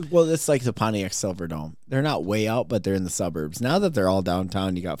it's way not. Well, it's like the Pontiac Silverdome. They're not way out, but they're in the suburbs. Now that they're all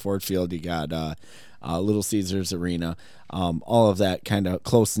downtown, you got Ford Field, you got Little Caesars Arena, all of that kind of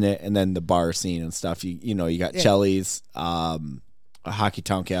close knit, and then the bar scene and stuff. You got Chelly's, a Hockey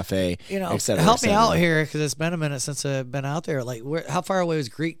Town Cafe, et cetera, help et me cetera. out here because it's been a minute since I've been out there. Like, how far away was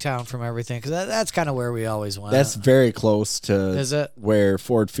Greektown from everything? Because that's kind of where we always went. That's very close to Is it? where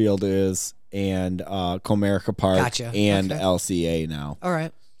Ford Field is and Comerica Park Gotcha. and Okay. LCA now. all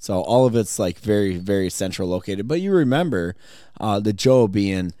right. So all of it's like very, very central located. But you remember the Joe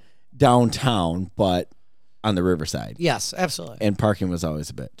being downtown, but on the riverside. Yes, absolutely. And parking was always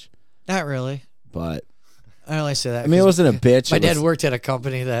a bitch. Not really. But I only say that. I mean, it wasn't a bitch. My It dad was- worked at a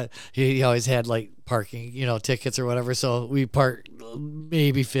company that he always had like parking, tickets or whatever. So we parked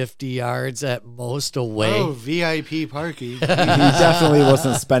maybe 50 yards at most away. Oh, VIP parking. He definitely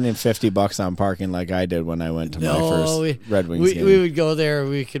wasn't spending $50 on parking like I did when I went to my first Red Wings game. We would go there.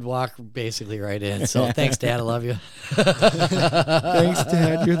 We could walk basically right in. So thanks, Dad. I love you. Thanks,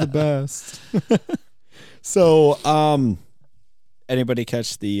 Dad. You're the best. So, anybody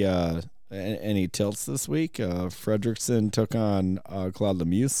catch the any tilts this week? Fredrickson took on Claude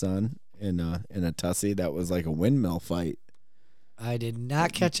Lemieux's son in a tussy. That was like a windmill fight. I did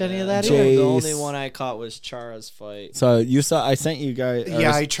not catch any of that Jay- either. The only one I caught was Chara's fight. So you saw? I sent you guys.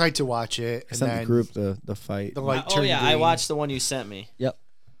 Yeah, I tried to watch it. I And sent then the group the fight. the light Oh turned yeah, I green. watched the one you sent me. Yep.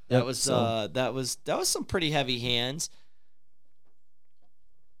 That Yep, was so- that was some pretty heavy hands.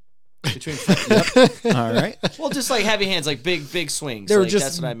 Between All right. well, just like heavy hands, like big swings. They were like, just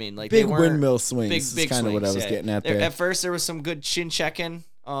that's what I mean. Like big they weren't windmill swings. Big is kind of what I was swings, yeah. getting at There- there. At first, there was some good shin checking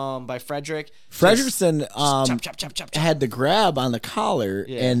by Frederick. Fredrickson Chop. had the grab on the collar,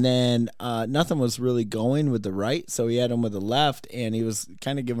 Yeah. and then nothing was really going with the right, so he had him with the left, and he was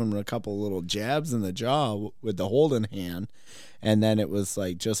kind of giving him a couple little jabs in the jaw with the holding hand, and then it was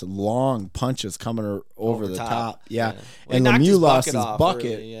like just long punches coming over the top. Yeah. Well, he And knocked Lemieux his lost bucket his off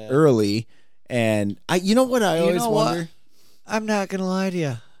bucket early, early, and you know what I You always know what? wonder? I'm not going to lie to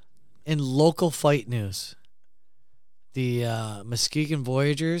you. In local fight news, the Muskegon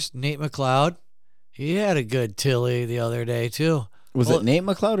Voyagers, Nate McLeod, he had a good Tilly the other day, too. Was Well, it Nate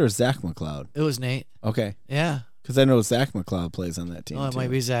McLeod or Zach McLeod? It was Nate. Okay. Yeah. Because I know Zach McLeod plays on that team, Oh, it too.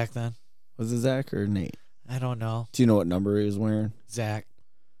 might be Zach then. Was it Zach or Nate? I don't know. Do you know what number he was wearing? Zach.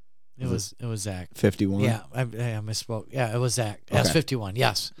 It was Zach. 51? Yeah, I misspoke. Yeah, it was Zach. Yes, Okay. 51.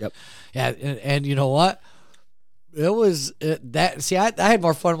 Yes. Yep. Yeah, and you know what? It was that. See, I had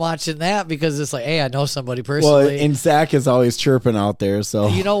more fun watching that because it's like, hey, I know somebody Well, personally. and Zach is always chirping out there, so.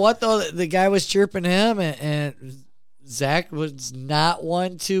 You know what though? The guy was chirping him, and Zach was not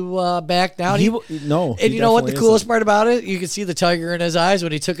one to back down. No. And you know what the coolest part about it? You could see the tiger in his eyes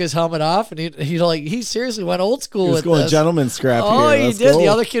when he took his helmet off, and he seriously went old school He was with going this. gentleman scrap Oh, here. he Let's did. go. The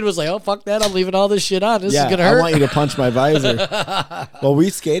other kid was like, "Oh, fuck that! I'm leaving all this shit on. This is gonna hurt." I want you to punch my visor. Well, we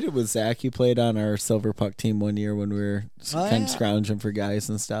skated with Zach. He played on our Silver Puck team one year when we were kind of scrounging for guys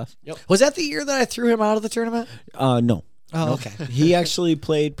and stuff. Was that the year that I threw him out of the tournament? No. Oh, okay. He actually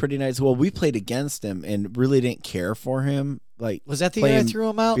played pretty nice. Well, we played against him and really didn't care for him. Like, Was that the year I playing threw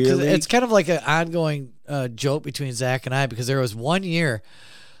him out? beer Because league. it's kind of like an ongoing joke between Zach and I. Because there was one year,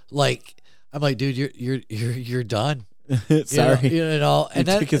 like I'm like, dude, you're done. Sorry. You know, and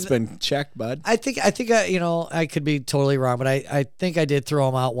Your then ticket's been checked, bud. I think I could be totally wrong, but I think I did throw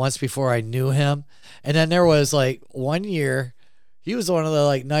him out once before I knew him. And then there was like one year, he was one of the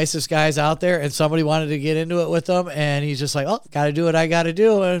like nicest guys out there, and somebody wanted to get into it with him, and he's just like, "Oh, got to do what I got to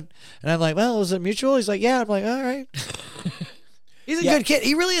do," and I'm like, "Well, was it mutual?" He's like, "Yeah." I'm like, "All right." He's a good kid.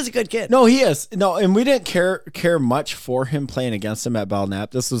 He really is a good kid. No, he is. No, and we didn't care much for him playing against him at Belknap.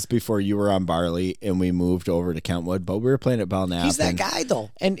 This was before you were on Barley and we moved over to Kentwood, but we were playing at Belknap. He's that and- guy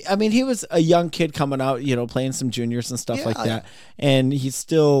though. And I mean, he was a young kid coming out, playing some juniors and stuff like that. And he's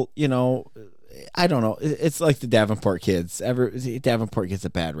still, I don't know. It's like the Davenport kids. Davenport gets a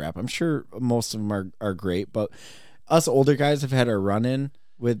bad rap. I'm sure most of them are great, but us older guys have had our run in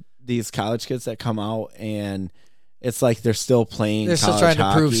with these college kids that come out, and it's like they're still playing. They're still college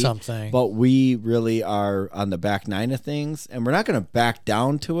trying to prove hockey, something. But we really are on the back nine of things, and we're not going to back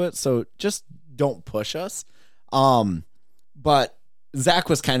down to it. So just don't push us. But Zach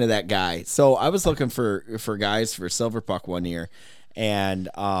was kind of that guy. So I was looking for guys for Silver Puck one year, and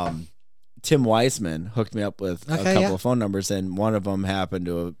Tim Weisman hooked me up with a couple of phone numbers, and one of them happened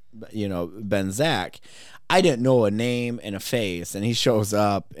to have, been Zach. I didn't know a name and a face, and he shows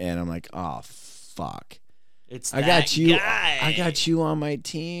up, and I'm like, oh fuck. I got you. Guy. I got you on my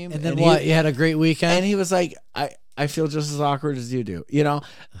team. And then what? You had a great weekend. And he was like, I feel just as awkward as you do,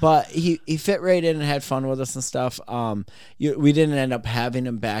 But he fit right in and had fun with us and stuff. We didn't end up having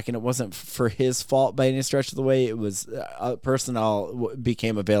him back, and it wasn't for his fault by any stretch of the way. It was personnel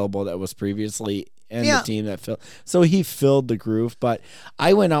became available that was previously in the team that filled. So he filled the groove. But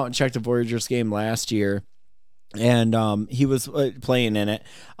I went out and checked the Voyagers game last year. And he was playing in it,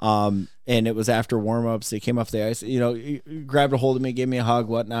 and it was after warm-ups. He came off the ice, he grabbed a hold of me, gave me a hug,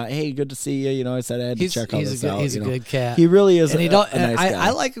 whatnot. Hey, good to see you. I said I had to check all this out. He's a good cat. He really is and a nice guy.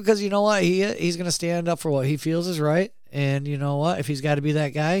 I like him because you know what? He's going to stand up for what he feels is right, And you know what? If he's got to be that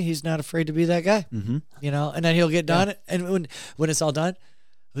guy, he's not afraid to be that guy. Mm-hmm. You know, and then he'll get done. And when it's all done,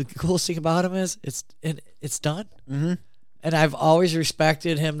 the coolest thing about him is it's done. Mm-hmm. And I've always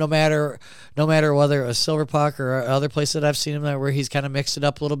respected him, no matter whether it was Silver Puck or other place that I've seen him there where he's kind of mixed it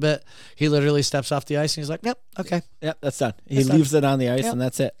up a little bit. He literally steps off the ice and he's like, "Yep, okay, Yep, that's done." He That's done. leaves it on the ice, Yep. and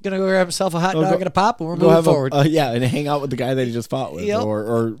that's it. gonna go grab himself a hot Go- dog go- and a pop, and we're Go moving have forward." and hang out with the guy that he just fought with, Yep.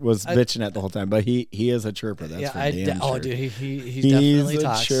 or was bitching at the whole time. But he is a chirper. That's for damn sure. dude, he's He's definitely a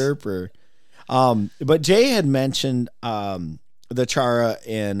talks. chirper. But Jay had mentioned the Chara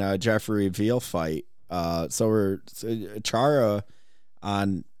and Jeffrey Veal fight. Chara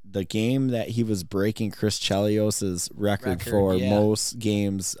on the game that he was breaking Chris Chelios's record for yeah. most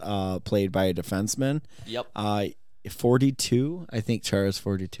games played by a defenseman. Yep. 42. I think Chara's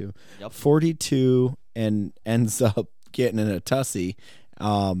 42. Yep. 42 and ends up getting in a tussy.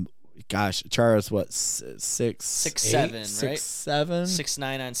 Chara's what 6'7", 6'7", right? 6'7".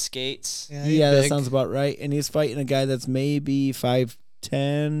 6'9" on skates. Yeah, that sounds about right. And he's fighting a guy that's maybe 5'10",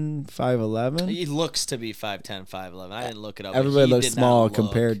 5'11". He looks to be 5'10", 5'11". I didn't look it up. but Everybody he looks did not small look-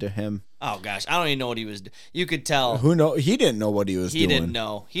 compared to him. Oh gosh, I don't even know what he was. You could tell Who know? He didn't know what he was he doing. didn't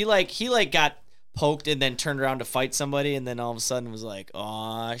know. He got poked and then turned around to fight somebody, and then all of a sudden was like,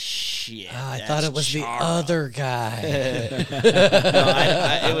 "Oh shit!" I thought it was Chara." the other guy.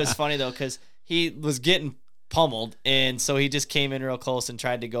 No, it was funny though because he was getting pummeled, and so he just came in real close and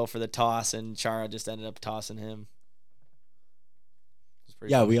tried to go for the toss, and Chara just ended up tossing him. It was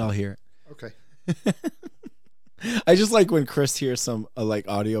pretty Yeah, funny. we all hear it. Okay. I just like when Chris hears some like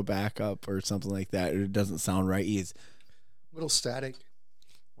audio backup or something like that. It doesn't sound right. He's, Little static.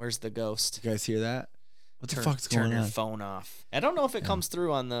 Where's the ghost? you guys hear that? What the Turn- fuck's turn going your on? phone off. I don't know if it comes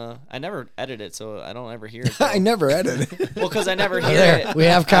through on the. I never edit it, so I don't ever hear it. I though. never edit it. Well, because I never hear There, it. we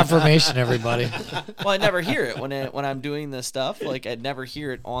have confirmation, everybody. Well, I never hear it when I'm doing this stuff. Like I'd never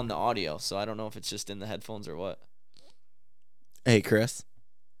hear it on the audio, so I don't know if it's just in the headphones or what. Hey, Chris.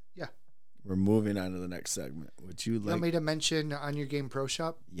 Yeah. We're moving on to the next segment. Would you You like? want me to mention On Your Game Pro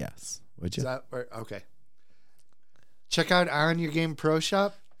Shop? Yes. Would Is you? that where, okay. Check out On Your Game Pro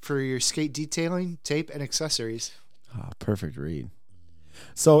Shop for your skate detailing, tape, and accessories. Oh, perfect read.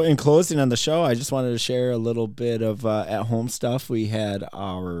 So, in closing on the show, I just wanted to share a little bit of at-home stuff. We had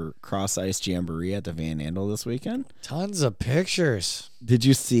our cross ice jamboree at the Van Andel this weekend. Tons of pictures. Did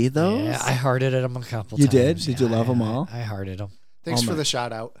you see those? Yeah, I hearted them a couple You times. did? Did you love I- 'em all? I hearted them. Thanks Oh for my- the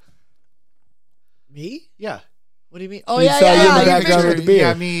shout out. Me? Yeah. What do you mean? Oh, We yeah, saw you in the yeah. background with the beer.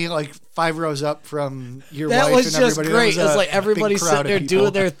 Yeah, me like 5 rows up from your That wife was and just everybody. great. That was It's a like big everybody's crowd sitting there of people.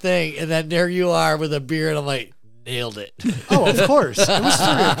 doing their thing, and then there you are with a beer, and I'm like, nailed it. Oh, of course. It was 3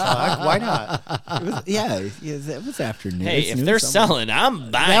 o'clock. Why not? It was, it was afternoon. Hey, It's if noon they're somewhere. selling, I'm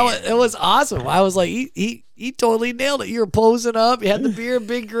buying. It was awesome. I was like, he totally nailed it. You were posing up. You had the beer,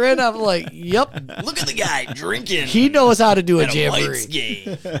 big grin. I'm like, yep. Look at the guy drinking. He knows how to do a at a jamboree. Whites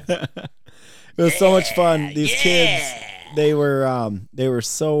game. It was so much fun. These kids, they were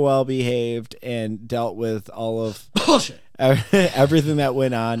so well behaved and dealt with all of everything that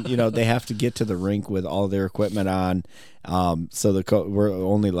went on. You know, they have to get to the rink with all their equipment on. So we're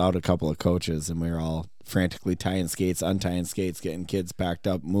only allowed a couple of coaches, and we were all frantically tying skates, untying skates, getting kids packed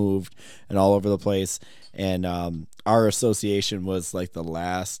up, moved, and all over the place. And our association was like the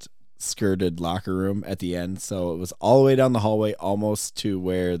last skirted locker room at the end, so it was all the way down the hallway almost to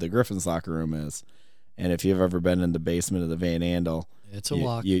where the Griffins locker room is. And if you've ever been in the basement of the Van Andel, It's a you,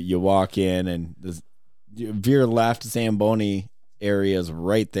 walk. you walk in and you veer left, Zamboni area is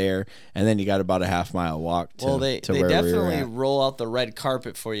right there, and then you got about a half-mile walk to, Well, they to where we were definitely at. roll out the red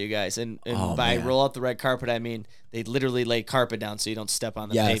carpet for you guys, and Oh, by man. roll out the red carpet, I mean they literally lay carpet down so you don't step on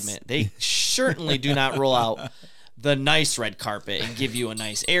the Yes. pavement. They certainly do not roll out the nice red carpet and give you a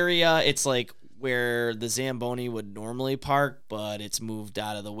nice area. It's like where the Zamboni would normally park, but it's moved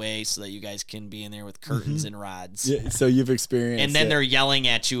out of the way so that you guys can be in there with curtains and rods. Yeah, so you've experienced And then it. they're yelling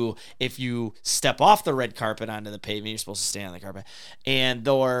at you if you step off the red carpet onto the pavement. You're supposed to stay on the carpet, and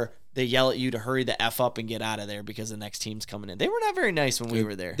they yell at you to hurry the F up and get out of there because the next team's coming in. They were not very nice when we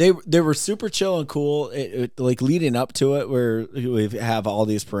were there. They were super chill and cool. Like leading up to it, where we have all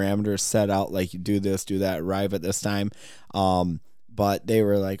these parameters set out, like you do this, do that, arrive at this time. But they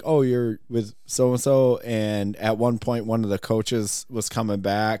were like, "Oh, you're with so and so," and at one point, one of the coaches was coming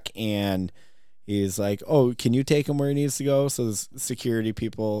back, and he's like, "Oh, can you take him where he needs to go?" So the security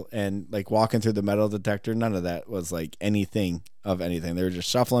people and like walking through the metal detector, none of that was like anything of anything. They were just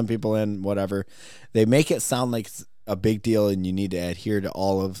shuffling people in, whatever. They make it sound like it's a big deal and you need to adhere to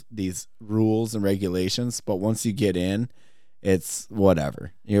all of these rules and regulations, but once you get in, it's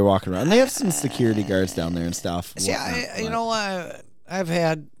whatever. You're walking around. They have some security guards down there and stuff. See, whatnot, I've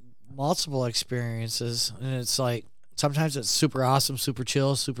had multiple experiences, and it's like sometimes it's super awesome, super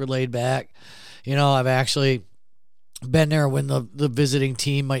chill, super laid back. I've actually been there when the visiting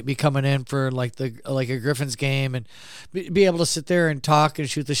team might be coming in for like a Griffins game, and be able to sit there and talk and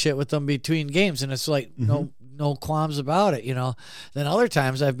shoot the shit with them between games, and it's like no qualms about it. Then other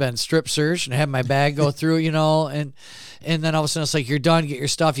times I've been strip searched and had my bag go through, and then all of a sudden it's like, you're done, get your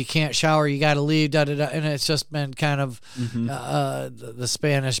stuff, you can't shower, you got to leave, and it's just been kind of the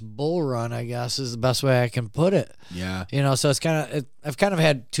Spanish bull run, I guess, is the best way I can put it. Yeah. So it's I've kind of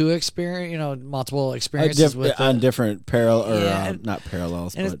had multiple experiences with on different not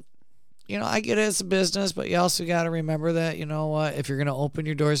parallels, but. I get it, it's a business, but you also got to remember that, if you're going to open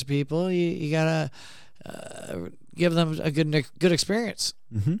your doors to people, you got to give them a good experience.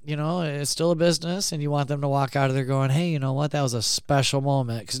 It's still a business, and you want them to walk out of there going, hey, you know what, that was a special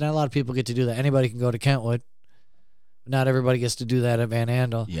moment, because not a lot of people get to do that. Anybody can go to Kentwood. Not everybody gets to do that at Van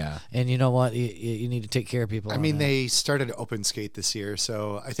Andel. Yeah. And you know what? You need to take care of people. I mean, they started open skate this year,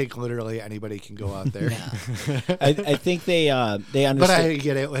 so I think literally anybody can go out there. I think they understand. But I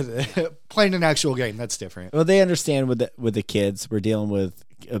get it with playing an actual game. That's different. Well, they understand with the kids. We're dealing with,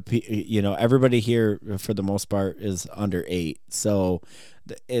 everybody here for the most part is under 8, so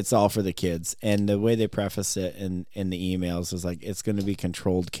it's all for the kids. And the way they preface it in the emails is like, it's going to be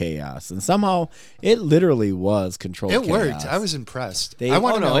controlled chaos, and somehow it literally was controlled. It chaos. worked. I was impressed. I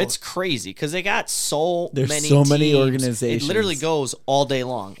want to know. It's crazy because they got There's many so many teams. organizations. It literally goes all day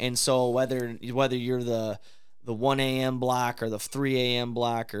long, and so whether you're the 1 a.m. block or the 3 a.m.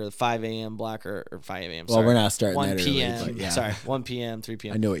 block or the 5 a.m. block or 5 a.m. Well, we're not starting 1 that early, p.m. but yeah. Sorry, 1 p.m., 3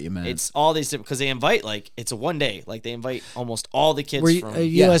 p.m. I know what you meant. It's all these different because they invite it's a one day. Like they invite almost all the kids. Were you, from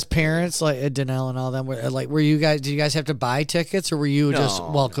as parents, like Danelle and all them, were you guys? Did you guys have to buy tickets, or were you just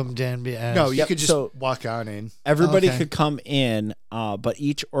welcomed in? No, you could just walk on in. Everybody could come in, but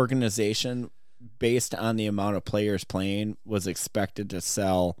each organization, based on the amount of players playing, was expected to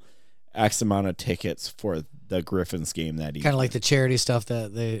sell X amount of tickets for the Griffins game that evening. Kind of like the charity stuff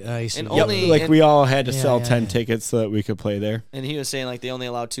that they used to do. We all had to sell 10 tickets so that we could play there. And he was saying they only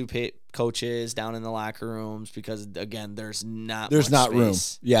allow 2 coaches down in the locker rooms because, again, there's not room.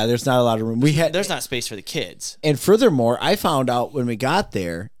 Yeah, there's not a lot of room. There's not space for the kids. And furthermore, I found out when we got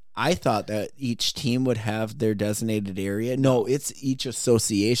there, I thought that each team would have their designated area. No, it's each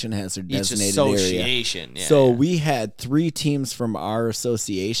association has their designated area. Yeah, so we had 3 teams from our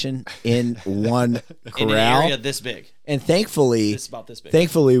association in one corral. In an area this big. And thankfully, it's about this big.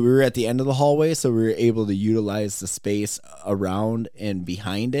 Thankfully, we were at the end of the hallway, so we were able to utilize the space around and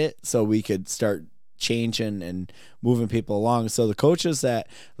behind it so we could start changing and moving people along. So the coaches that,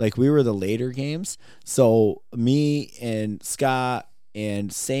 we were the later games. So me and Scott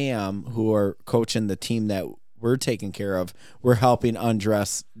and Sam, who are coaching the team that we're taking care of, we're helping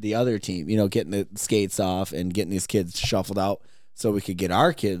undress the other team, getting the skates off and getting these kids shuffled out so we could get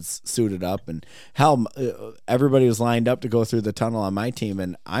our kids suited up. And hell, everybody was lined up to go through the tunnel on my team,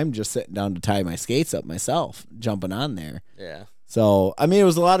 and I'm just sitting down to tie my skates up myself, jumping on there. Yeah. So, I mean, it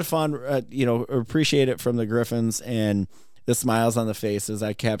was a lot of fun. Appreciate it from the Griffins and the smiles on the faces.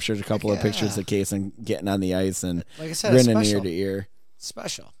 I captured a couple of pictures of Case and getting on the ice and like I said, grinning ear to ear.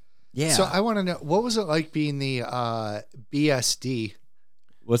 Special. Yeah. So I want to know, what was it like being the BSD?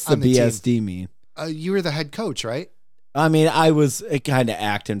 What's the BSD mean? You were the head coach, right? I mean, I was kind of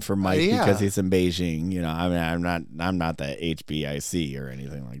acting for Mike because he's in Beijing. I mean, I'm not the HBIC or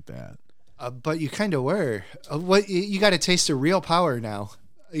anything like that. But you kind of were. What you got a taste of real power now?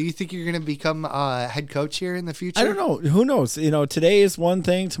 You think you're going to become head coach here in the future? I don't know. Who knows? Today is one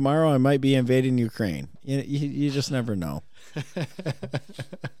thing. Tomorrow I might be invading Ukraine. You just never know.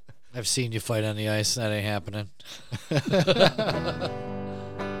 I've seen you fight on the ice. That ain't happening.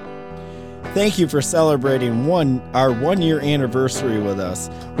 Thank you for celebrating our 1 year anniversary with us.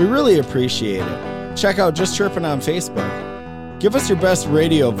 We really appreciate it. Check out Just Chirpin' on Facebook. Give us your best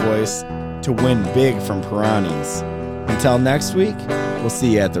radio voice to win big from Piranhas. Until next week, we'll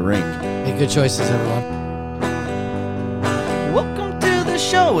see you at the rink. Make good choices, everyone. Welcome to the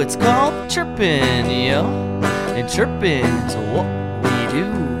show. It's called Chirpin', yo. And chirping's what we do.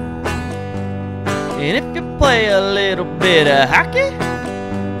 And if you play a little bit of hockey,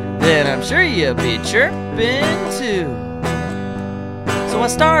 then I'm sure you'll be chirping too. So I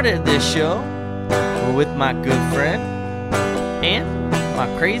started this show with my good friend and my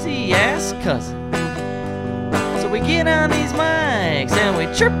crazy ass cousin. So we get on these mics and we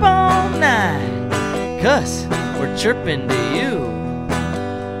chirp all night, 'cause we're chirping to you.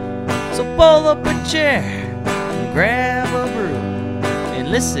 So pull up a chair and grab a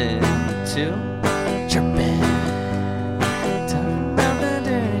listen to